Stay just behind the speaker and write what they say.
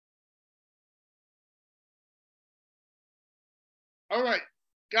All right,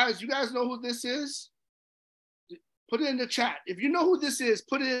 guys, you guys know who this is? Put it in the chat. If you know who this is,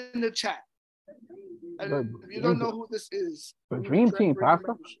 put it in the chat. And if you don't know who this is, the Dream Team,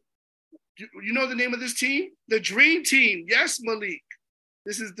 Pastor. You know the name of this team? The Dream Team. Yes, Malik.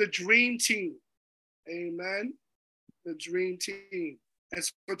 This is the Dream Team. Amen. The Dream Team. And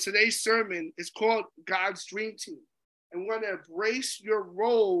so today's sermon is called God's Dream Team. And we're going to embrace your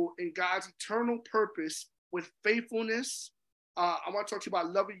role in God's eternal purpose with faithfulness. I want to talk to you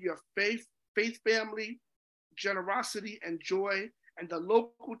about loving your faith family, generosity, and joy. And the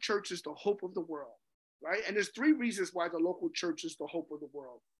local church is the hope of the world, right? And there's three reasons why the local church is the hope of the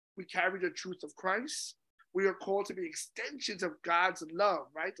world. We carry the truth of Christ. We are called to be extensions of God's love,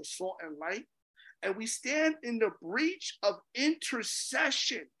 right? The salt and light. And we stand in the breach of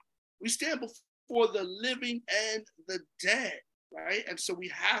intercession. We stand before the living and the dead, right? And so we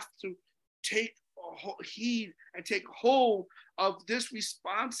have to take heed and take hold of this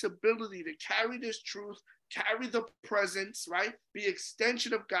responsibility to carry this truth, carry the presence, right? Be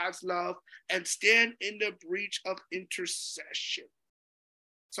extension of God's love and stand in the breach of intercession.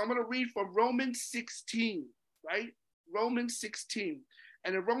 So I'm going to read from Romans 16, right? Romans 16.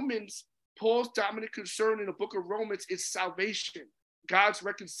 And in Romans, Paul's dominant concern in the book of Romans is salvation, God's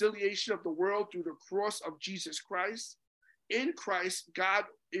reconciliation of the world through the cross of Jesus Christ. In Christ, God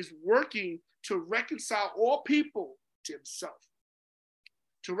is working to reconcile all people to himself,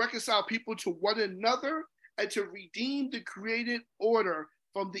 to reconcile people to one another, and to redeem the created order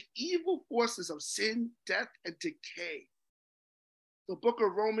from the evil forces of sin, death, and decay. The book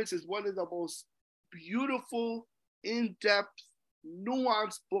of Romans is one of the most beautiful, in-depth,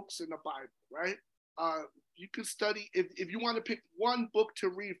 nuanced books in the Bible, right? You can study, if you want to pick one book to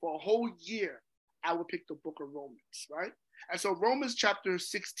read for a whole year, I would pick the book of Romans, right? And so Romans chapter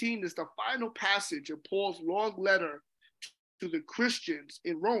 16 is the final passage in Paul's long letter to the Christians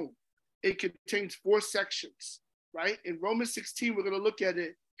in Rome. It contains 4 sections, right? In Romans 16, we're going to look at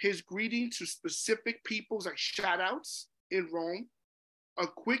it, his greeting to specific peoples, like shout outs in Rome, a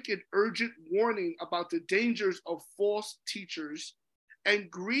quick and urgent warning about the dangers of false teachers, and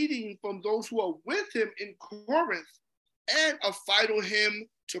greeting from those who are with him in Corinth, and a final hymn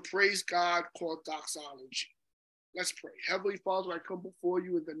to praise God called doxology. Let's pray. Heavenly Father, I come before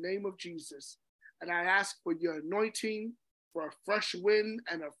you in the name of Jesus, and I ask for your anointing, for a fresh wind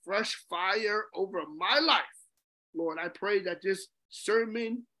and a fresh fire over my life. Lord, I pray that this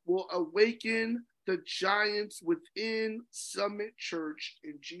sermon will awaken the giants within Summit Church.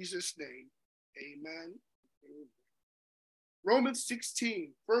 In Jesus' name, amen. Romans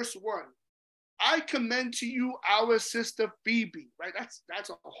 16, verse 1. I commend to you our sister Phoebe, right? That's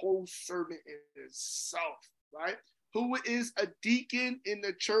a whole sermon in itself, right? Who is a deacon in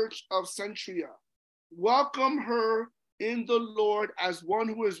the church of Centria. Welcome her in the Lord as one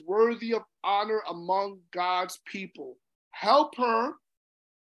who is worthy of honor among God's people. Help her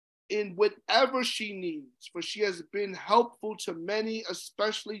in whatever she needs, for she has been helpful to many,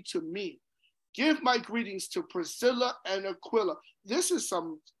 especially to me. Give my greetings to Priscilla and Aquila. This is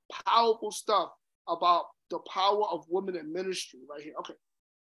some powerful stuff about the power of women in ministry right here. Okay.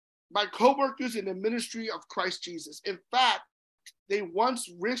 My co-workers in the ministry of Christ Jesus. In fact, they once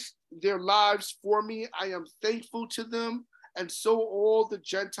risked their lives for me. I am thankful to them, and so all the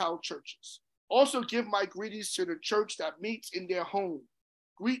Gentile churches. Also give my greetings to the church that meets in their home.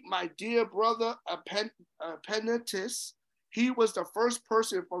 Greet my dear brother Epenetus. He was the first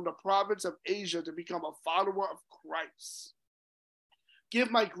person from the province of Asia to become a follower of Christ. Give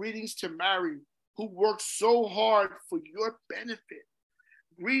my greetings to Mary, who worked so hard for your benefit.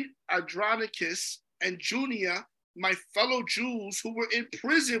 Greet Andronicus and Junia, my fellow Jews who were in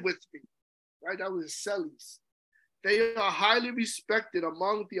prison with me. Right, that was Celes. They are highly respected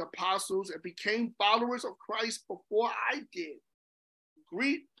among the apostles and became followers of Christ before I did.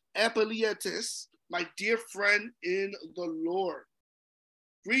 Greet Epaphroditus, my dear friend in the Lord.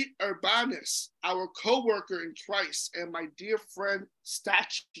 Greet Urbanus, our co-worker in Christ, and my dear friend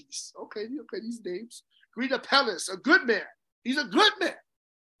Stachys. Okay, these names. Greet Apelles, a good man. He's a good man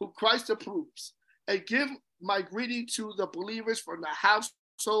who Christ approves. And give my greeting to the believers from the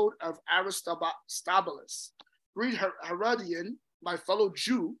household of Aristobulus. Greet Herodion, my fellow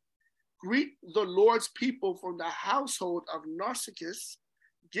Jew. Greet the Lord's people from the household of Narcissus.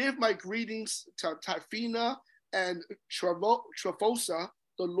 Give my greetings to Tryphena and Tryphosa,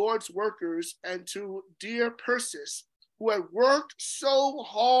 the Lord's workers, and to dear Persis, who had worked so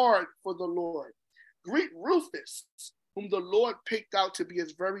hard for the Lord. Greet Rufus, whom the Lord picked out to be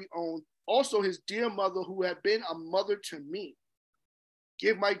his very own, also his dear mother, who had been a mother to me.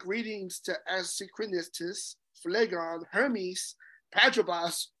 Give my greetings to Asynchronistus, Phlegon, Hermes,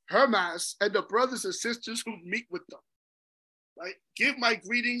 Patrobas, Hermas, and the brothers and sisters who meet with them. Right? Give my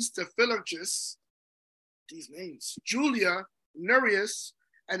greetings to Philologus, these names, Julia, Nereus,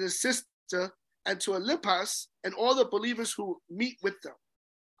 and his sister, and to Olympas, and all the believers who meet with them.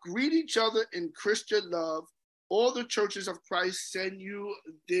 Greet each other in Christian love. All the churches of Christ send you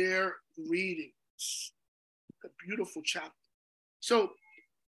their greetings. A beautiful chapter. So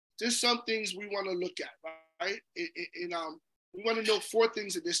there's some things we want to look at, right? We want to know 4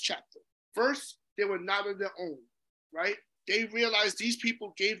 things in this chapter. First, they were not on their own, right? They realized these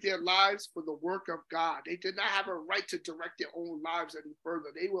people gave their lives for the work of God. They did not have a right to direct their own lives any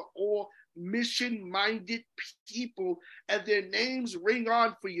further. They were all mission-minded people, and their names ring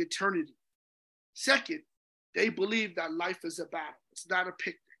on for eternity. Second, they believed that life is a battle. It's not a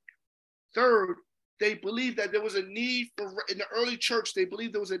picnic. Third, they believed that there was a need for, in the early church, they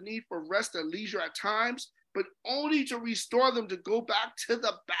believed there was a need for rest and leisure at times, but only to restore them to go back to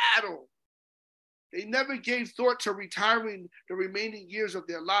the battle. They never gave thought to retiring the remaining years of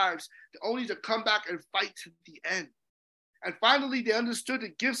their lives, only to come back and fight to the end. And finally, they understood the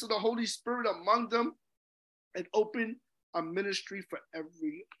gifts of the Holy Spirit among them and opened a ministry for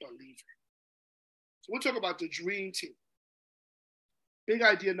every believer. So we'll talk about the dream team. Big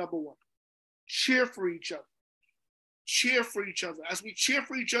idea number 1, cheer for each other. Cheer for each other. As we cheer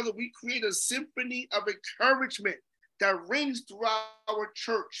for each other, we create a symphony of encouragement that rings throughout our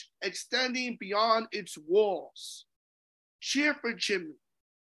church, extending beyond its walls. Cheer for Jimmy.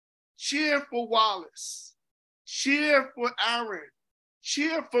 Cheer for Wallace. Cheer for Aaron.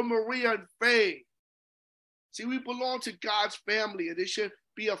 Cheer for Maria and Faye. See, we belong to God's family, and there should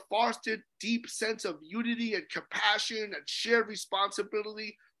be a fostered deep sense of unity and compassion and shared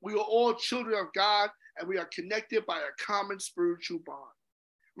responsibility. We are all children of God, and we are connected by a common spiritual bond.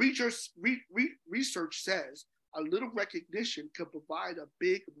 Research says a little recognition can provide a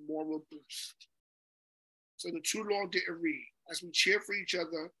big moral boost. So the too long didn't read. As we cheer for each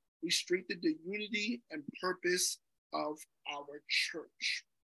other, we strengthen the unity and purpose of our church.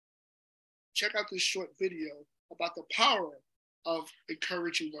 Check out this short video about the power of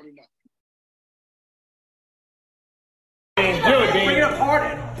encouraging one another. Do it, Dean. Bring it up hard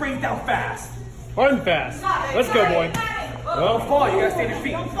and bring it down fast. Hard and fast. Let's go, boy. Well, fall, you gotta stay on your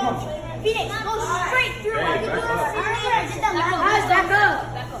feet. Come on. Phoenix, go straight through. Back up.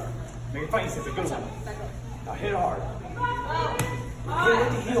 Make it fight, it's a good one. Now hit it hard. Hit it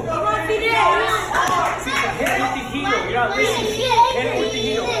with the heel. Come on, Phoenix. Hit it with the heel. You're not listening. Hit it with the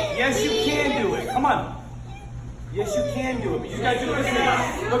heel. Yes, you can do it. Come on. Yes, you can do it, but you gotta do it.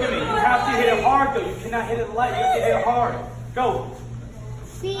 Listen, look at me. You have to hit it hard, though. You cannot hit it light. You have to hit it hard. Go.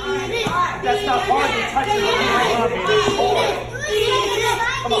 That's not hard. You touch it.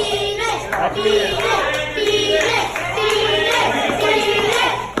 Come on.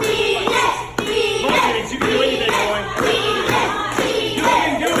 You can do anything, boy. You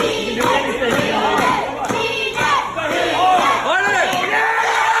can do it. You can do anything.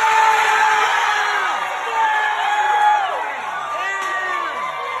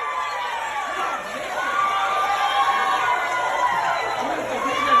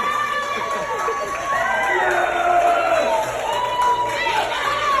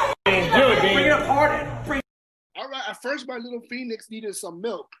 First, my little Phoenix needed some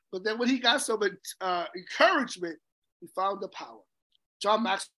milk, but then when he got some encouragement, he found the power. John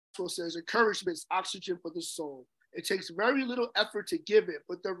Maxwell says, encouragement is oxygen for the soul. It takes very little effort to give it,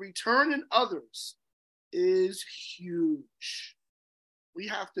 but the return in others is huge. We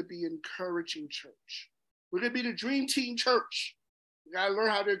have to be encouraging church. We're going to be the dream team church. We got to learn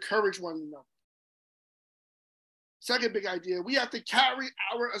how to encourage one another. Second big idea, we have to carry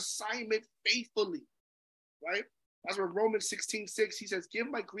our assignment faithfully, right? That's what Romans 16:6, he says, give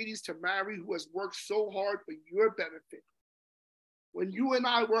my greetings to Mary, who has worked so hard for your benefit. When you and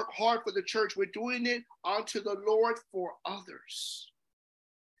I work hard for the church, we're doing it unto the Lord for others.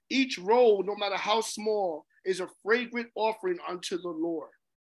 Each role, no matter how small, is a fragrant offering unto the Lord.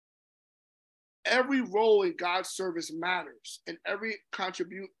 Every role in God's service matters, and every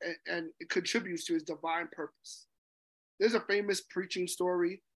it contributes to his divine purpose. There's a famous preaching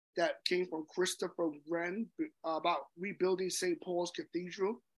story that came from Christopher Wren about rebuilding St. Paul's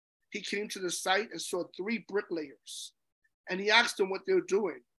Cathedral. He came to the site and saw 3 bricklayers, and he asked them what they were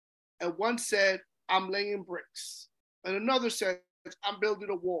doing. And one said, I'm laying bricks. And another said, I'm building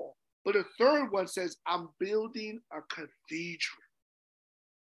a wall. But a third one says, I'm building a cathedral.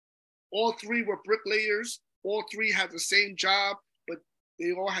 All 3 were bricklayers. All 3 had the same job, but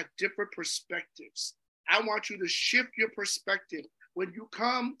they all had different perspectives. I want you to shift your perspective. When you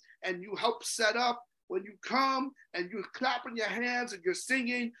come and you help set up, when you come and you're clapping your hands and you're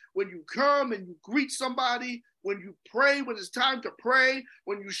singing, when you come and you greet somebody, when you pray when it's time to pray,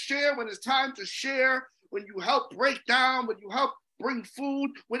 when you share when it's time to share, when you help break down, when you help bring food,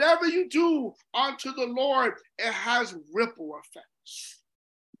 whatever you do unto the Lord, it has ripple effects.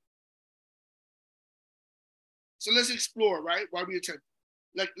 So let's explore, right? While we attend.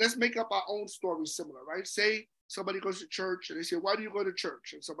 Like, let's make up our own story similar, right? Say somebody goes to church and they say, why do you go to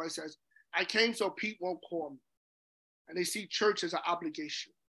church? And somebody says, I came so Pete won't call me. And they see church as an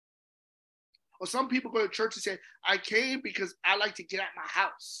obligation. Or some people go to church and say, I came because I like to get out my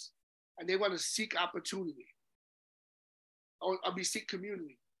house. And they want to seek opportunity. Or seek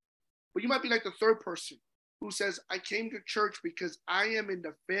community. But you might be like the third person who says, I came to church because I am in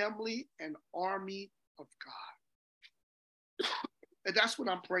the family and army of God. And that's what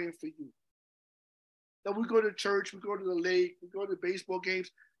I'm praying for you. That we go to church, we go to the lake, we go to baseball games.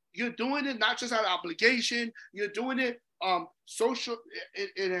 You're doing it not just out of obligation, you're doing it social, it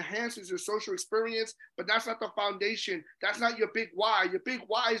enhances your social experience, but that's not the foundation. That's not your big why. Your big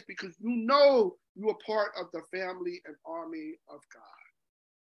why is because you know you are part of the family and army of God.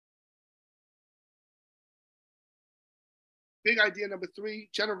 Big idea number 3,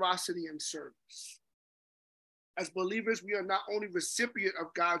 generosity and service. As believers, we are not only recipient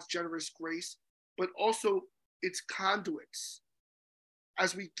of God's generous grace, but also its conduits.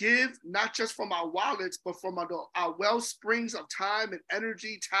 As we give, not just from our wallets, but from our well springs of time and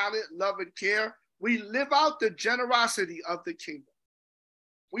energy, talent, love, and care, we live out the generosity of the kingdom.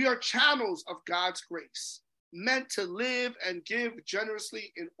 We are channels of God's grace, meant to live and give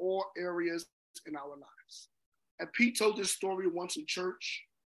generously in all areas in our lives. And Pete told this story once in church.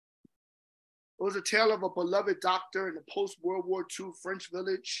 It was a tale of a beloved doctor in a post-World War II French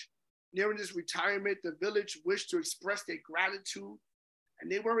village. Nearing his retirement, the village wished to express their gratitude,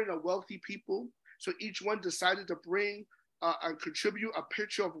 and they weren't a wealthy people, so each one decided to bring and contribute a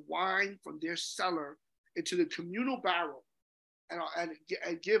pitcher of wine from their cellar into the communal barrel and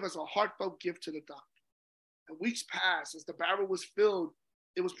give as a heartfelt gift to the doctor. And weeks passed. As the barrel was filled,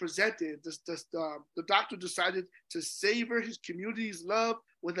 it was presented. The doctor decided to savor his community's love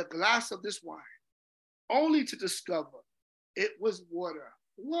with a glass of this wine, only to discover it was water.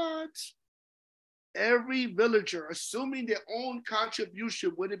 What? Every villager, assuming their own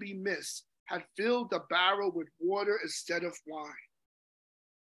contribution wouldn't be missed, had filled the barrel with water instead of wine.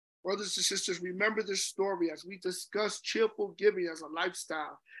 Brothers and sisters, remember this story as we discuss cheerful giving as a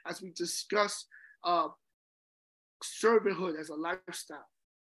lifestyle, as we discuss servanthood as a lifestyle.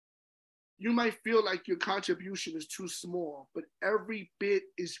 You might feel like your contribution is too small, but every bit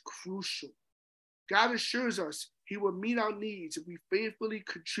is crucial. God assures us he will meet our needs if we faithfully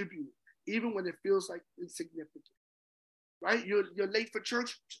contribute, even when it feels like insignificant. Right? You're late for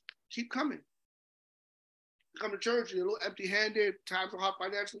church, keep coming. You come to church, you're a little empty-handed, times are hard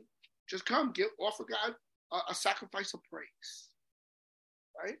financially, just come, offer God a sacrifice of praise.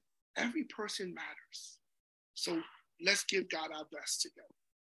 Right? Every person matters. So let's give God our best together.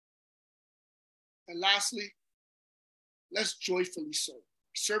 And lastly, let's joyfully serve.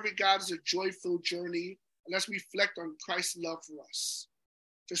 Serving God is a joyful journey, and let's reflect on Christ's love for us.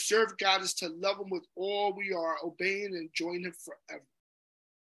 To serve God is to love him with all we are, obeying and enjoying him forever.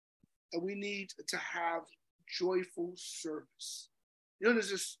 And we need to have joyful service. You know,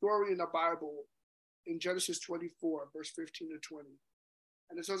 there's a story in the Bible in Genesis 24, verse 15 to 20.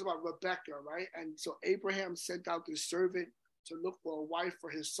 And it talks about Rebekah, right? And so Abraham sent out this servant to look for a wife for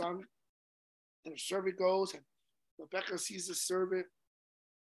his son. And the servant goes, and Rebekah sees the servant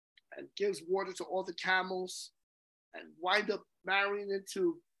and gives water to all the camels and wind up marrying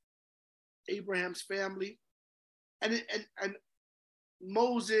into Abraham's family. And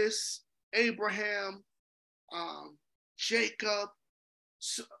Moses, Abraham, Jacob,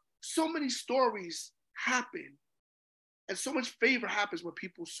 so many stories happen. And so much favor happens when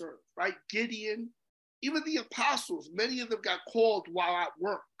people serve, right? Gideon, even the apostles, many of them got called while at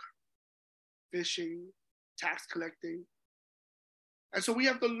work, fishing, tax collecting. And so we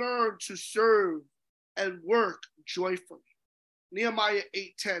have to learn to serve and work joyfully. Nehemiah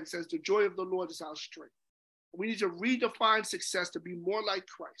 8:10 says, the joy of the Lord is our strength. We need to redefine success to be more like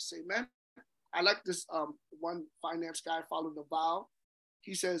Christ. Amen. I like this one finance guy, Follow Naval.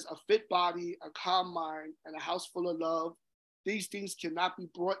 He says, a fit body, a calm mind, and a house full of love. These things cannot be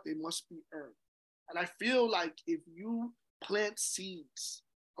brought, they must be earned. And I feel like if you plant seeds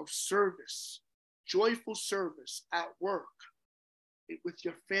of service, joyful service at work, with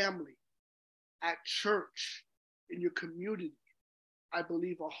your family, at church, in your community, I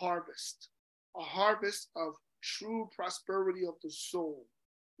believe a harvest of true prosperity of the soul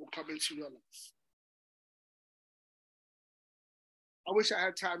will come into your life. I wish I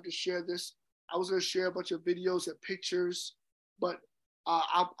had time to share this. I was going to share a bunch of videos and pictures, but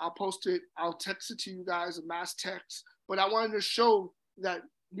I'll post it. I'll text it to you guys, a mass text. But I wanted to show that,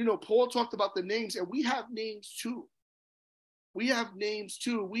 you know, Paul talked about the names, and we have names too. We have names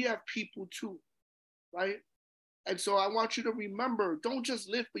too. We have people too, right? And so I want you to remember, don't just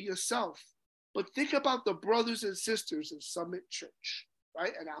live for yourself, but think about the brothers and sisters in Summit Church,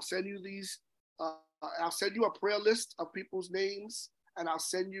 right? And I'll send you these, I'll send you a prayer list of people's names, and I'll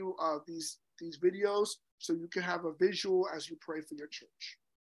send you these videos so you can have a visual as you pray for your church.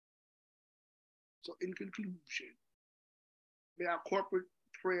 So in conclusion, may our corporate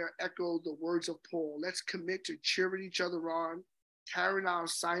prayer echo the words of Paul. Let's commit to cheering each other on, carrying our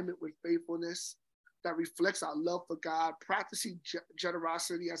assignment with faithfulness that reflects our love for God, practicing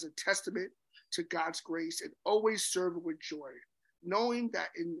generosity as a testament to God's grace, and always serving with joy, knowing that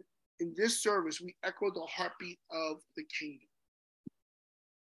in this service, we echo the heartbeat of the kingdom.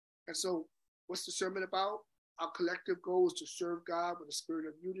 And so what's the sermon about? Our collective goal is to serve God with a spirit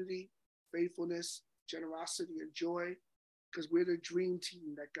of unity, faithfulness, generosity, and joy, because we're the dream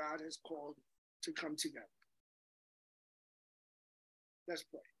team that God has called to come together. Let's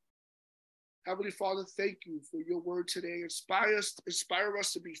pray. Heavenly Father, thank you for your word today. Inspire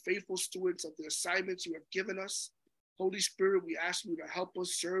us to be faithful stewards of the assignments you have given us. Holy Spirit, we ask you to help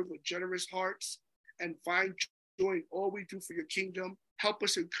us serve with generous hearts and find joy in all we do for your kingdom. Help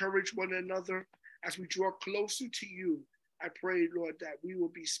us encourage one another as we draw closer to you. I pray, Lord, that we will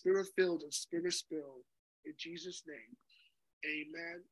be spirit-filled and spirit-spilled. In Jesus' name, amen.